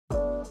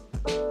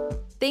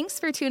Thanks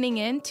for tuning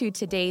in to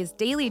today's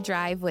Daily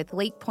Drive with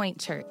Lake Point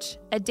Church,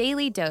 a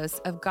daily dose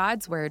of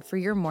God's Word for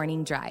your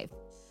morning drive.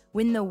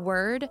 When the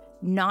Word,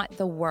 not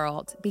the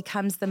world,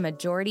 becomes the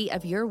majority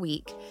of your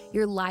week,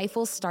 your life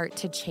will start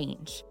to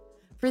change.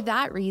 For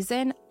that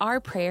reason, our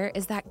prayer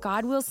is that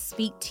God will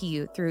speak to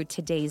you through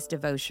today's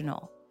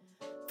devotional.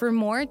 For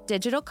more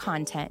digital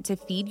content to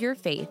feed your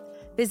faith,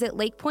 visit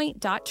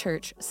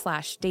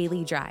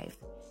lakepoint.church/dailydrive.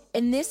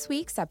 In this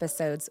week's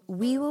episodes,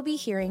 we will be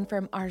hearing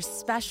from our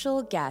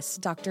special guest,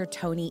 Dr.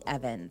 Tony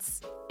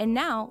Evans. And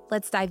now,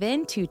 let's dive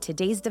into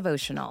today's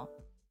devotional.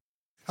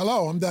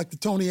 Hello, I'm Dr.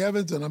 Tony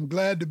Evans, and I'm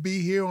glad to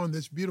be here on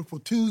this beautiful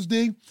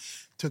Tuesday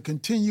to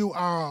continue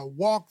our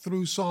walk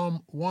through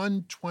Psalm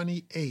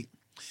 128.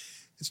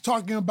 It's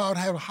talking about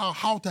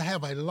how to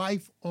have a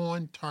life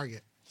on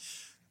target,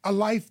 a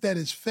life that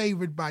is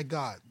favored by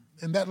God.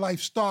 And that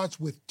life starts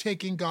with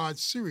taking God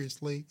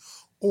seriously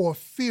or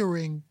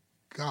fearing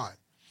God.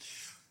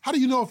 How do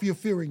you know if you're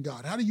fearing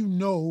God? How do you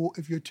know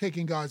if you're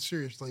taking God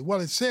seriously? Well,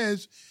 it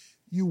says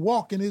you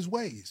walk in his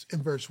ways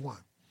in verse 1.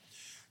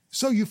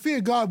 So you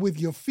fear God with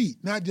your feet,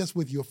 not just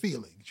with your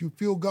feelings. You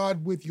fear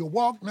God with your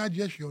walk, not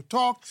just your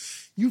talk.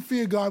 You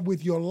fear God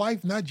with your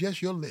life, not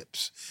just your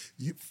lips.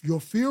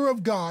 Your fear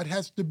of God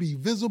has to be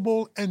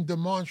visible and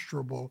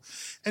demonstrable,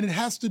 and it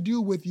has to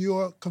do with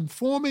your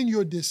conforming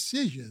your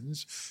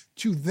decisions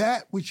to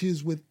that which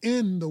is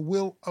within the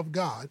will of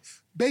God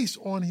based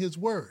on his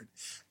word,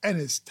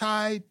 and it's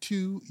tied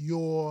to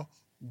your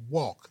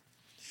walk.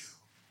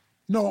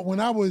 You know, when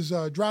I was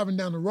driving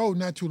down the road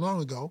not too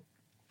long ago,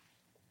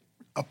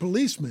 a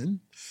policeman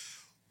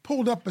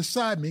pulled up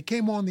beside me,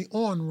 came on the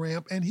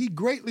on-ramp, and he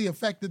greatly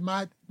affected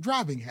my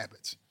driving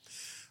habits.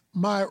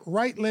 My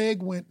right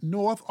leg went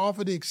north off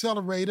of the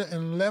accelerator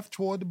and left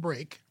toward the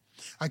brake.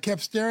 I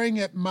kept staring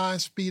at my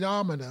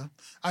speedometer.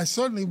 I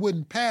certainly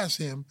wouldn't pass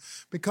him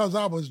because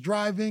I was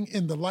driving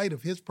in the light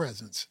of his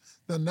presence.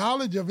 The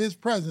knowledge of his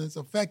presence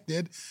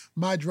affected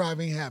my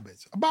driving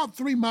habits. About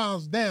 3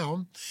 miles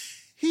down,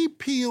 he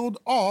peeled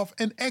off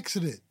and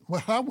exited.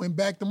 Well, I went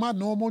back to my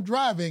normal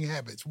driving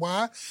habits.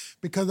 Why?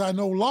 Because I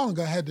no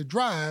longer had to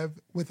drive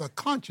with a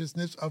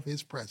consciousness of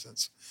his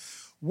presence.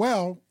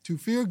 Well, to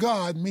fear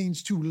God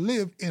means to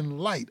live in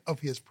light of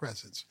his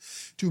presence,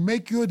 to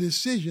make your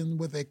decision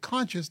with a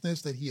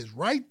consciousness that he is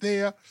right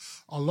there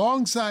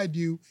alongside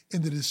you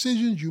in the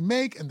decisions you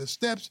make and the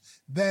steps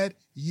that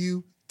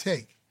you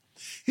take.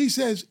 He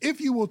says, if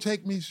you will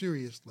take me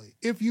seriously,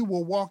 if you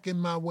will walk in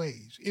my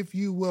ways, if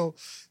you will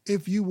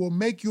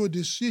make your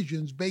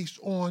decisions based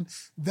on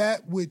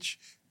that which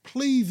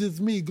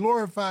pleases me,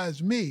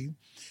 glorifies me,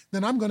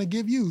 then I'm going to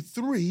give you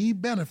 3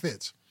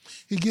 benefits.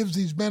 He gives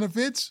these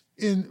benefits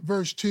in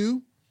verse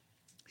 2.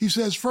 He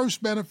says,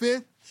 first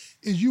benefit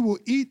is you will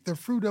eat the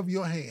fruit of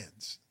your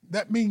hands.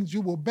 That means you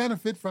will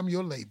benefit from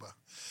your labor.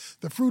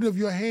 The fruit of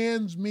your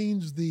hands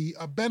means the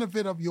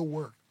benefit of your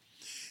work.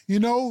 You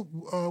know,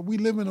 we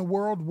live in a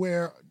world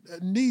where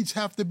needs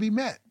have to be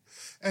met,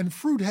 and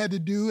fruit had to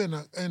do in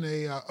a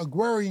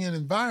agrarian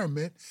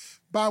environment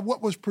by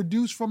what was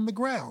produced from the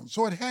ground.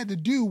 So it had to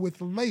do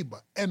with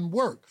labor and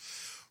work.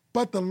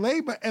 But the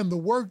labor and the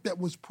work that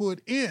was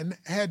put in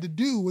had to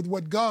do with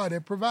what God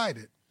had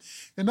provided.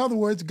 In other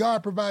words,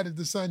 God provided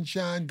the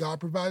sunshine,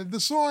 God provided the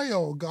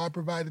soil, God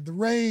provided the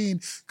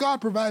rain, God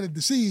provided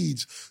the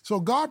seeds. So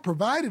God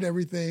provided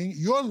everything.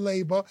 Your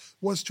labor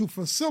was to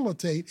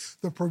facilitate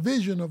the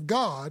provision of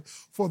God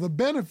for the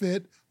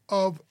benefit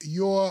of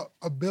your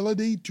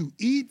ability to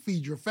eat,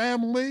 feed your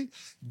family,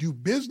 do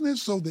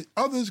business so that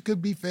others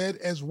could be fed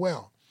as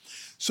well.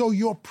 So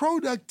your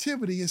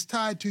productivity is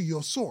tied to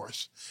your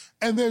source,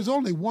 and there's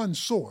only one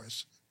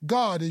source.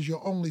 God is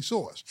your only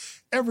source.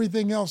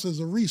 Everything else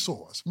is a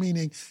resource,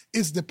 meaning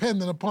it's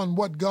dependent upon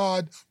what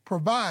God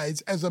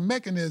provides as a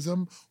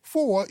mechanism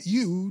for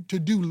you to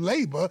do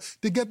labor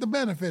to get the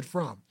benefit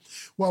from.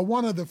 Well,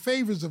 one of the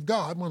favors of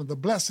God, one of the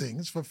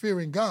blessings for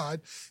fearing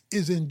God,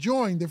 is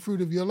enjoying the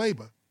fruit of your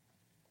labor.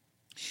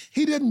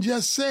 He didn't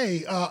just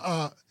say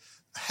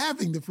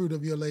having the fruit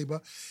of your labor.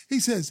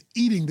 He says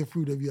eating the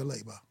fruit of your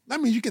labor.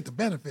 That means you get the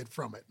benefit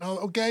from it,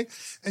 okay?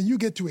 And you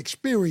get to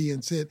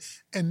experience it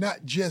and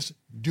not just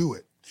do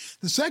it.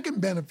 The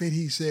second benefit,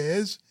 he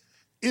says,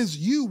 is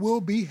you will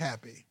be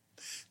happy.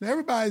 Now,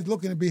 everybody's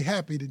looking to be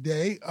happy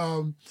today.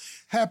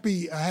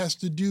 Happy has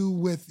to do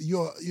with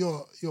your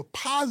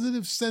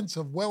positive sense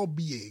of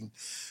well-being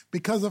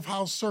because of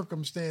how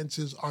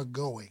circumstances are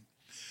going.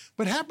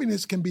 But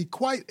happiness can be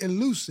quite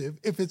elusive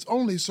if it's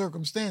only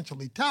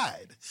circumstantially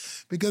tied.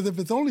 Because if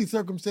it's only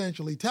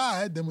circumstantially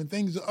tied, then when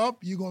things are up,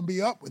 you're going to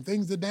be up. When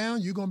things are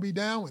down, you're going to be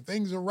down. When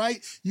things are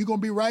right, you're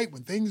going to be right.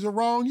 When things are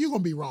wrong, you're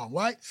going to be wrong,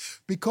 right?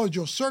 Because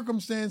your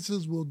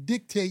circumstances will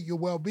dictate your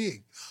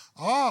well-being.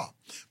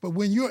 But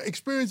when you're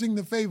experiencing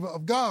the favor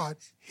of God,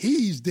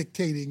 he's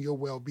dictating your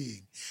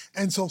well-being.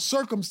 And so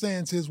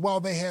circumstances, while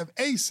they have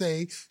a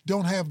say,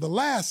 don't have the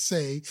last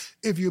say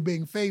if you're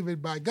being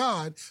favored by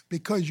God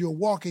because you're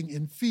walking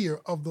in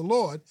fear of the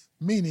Lord,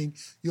 meaning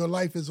your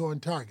life is on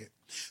target.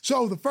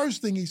 So the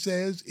first thing he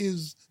says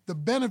is the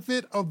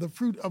benefit of the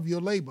fruit of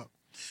your labor.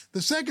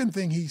 The second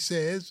thing he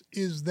says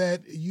is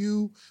that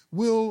you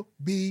will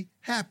be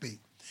happy.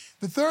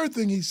 The third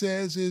thing he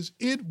says is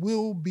it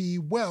will be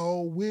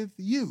well with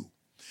you.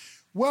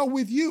 Well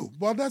with you.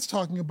 Well, that's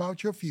talking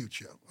about your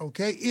future,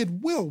 okay? It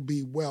will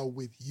be well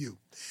with you.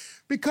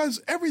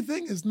 Because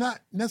everything is not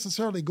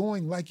necessarily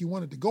going like you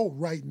want it to go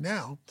right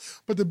now.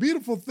 But the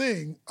beautiful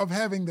thing of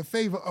having the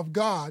favor of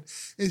God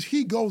is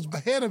he goes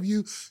ahead of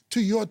you to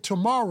your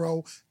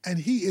tomorrow, and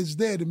he is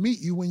there to meet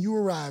you when you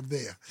arrive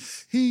there.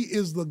 He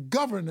is the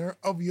governor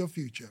of your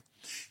future.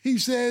 He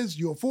says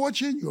your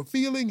fortune, your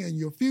feeling, and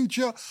your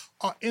future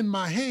are in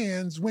my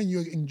hands when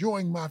you're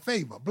enjoying my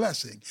favor,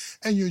 blessing.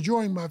 And you're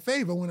enjoying my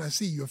favor when I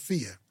see your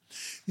fear.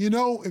 You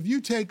know, if you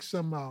take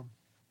some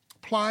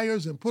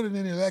pliers and put it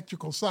in an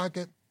electrical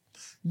socket,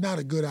 not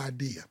a good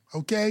idea,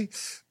 okay?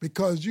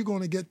 Because you're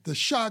going to get the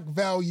shock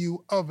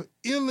value of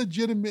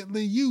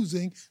illegitimately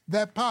using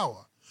that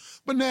power.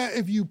 But now,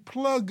 if you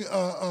plug,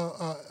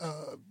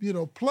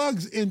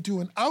 plugs into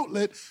an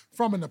outlet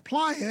from an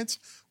appliance,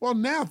 well,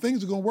 now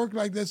things are going to work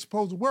like they're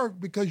supposed to work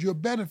because you're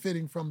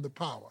benefiting from the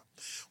power.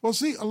 Well,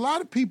 see, a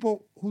lot of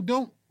people who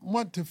don't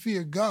want to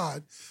fear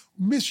God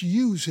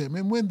misuse him.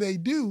 And when they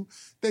do,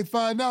 they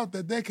find out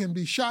that there can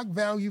be shock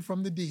value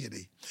from the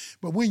deity.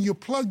 But when you're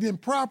plugged in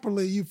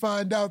properly, you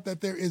find out that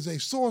there is a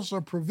source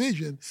of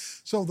provision.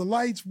 So the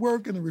lights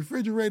work and the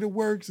refrigerator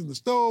works and the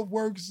stove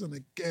works and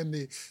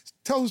the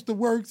toaster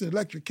works, the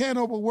electric can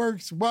opener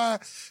works. Why?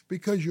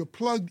 Because you're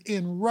plugged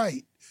in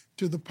right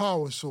to the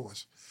power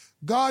source.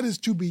 God is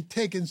to be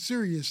taken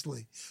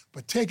seriously,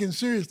 but taken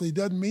seriously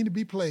doesn't mean to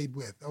be played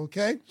with,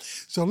 okay?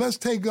 So let's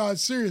take God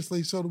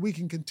seriously so that we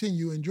can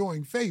continue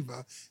enjoying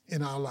favor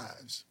in our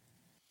lives.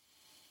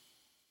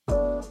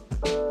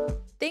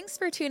 Thanks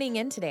for tuning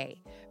in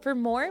today. For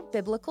more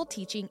biblical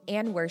teaching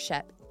and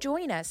worship,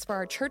 join us for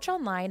our Church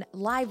Online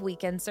live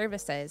weekend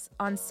services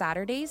on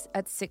Saturdays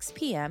at 6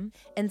 p.m.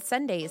 and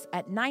Sundays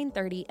at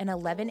 9:30 and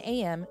 11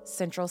 a.m.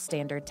 Central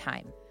Standard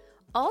Time.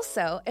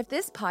 Also, if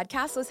this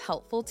podcast was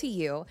helpful to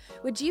you,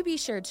 would you be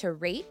sure to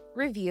rate,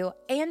 review,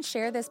 and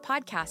share this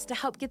podcast to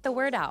help get the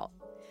word out?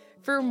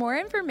 For more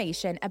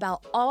information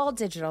about all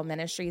digital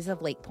ministries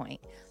of Lake Point,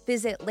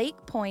 visit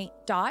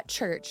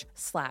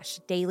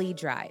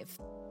lakepoint.church/dailydrive.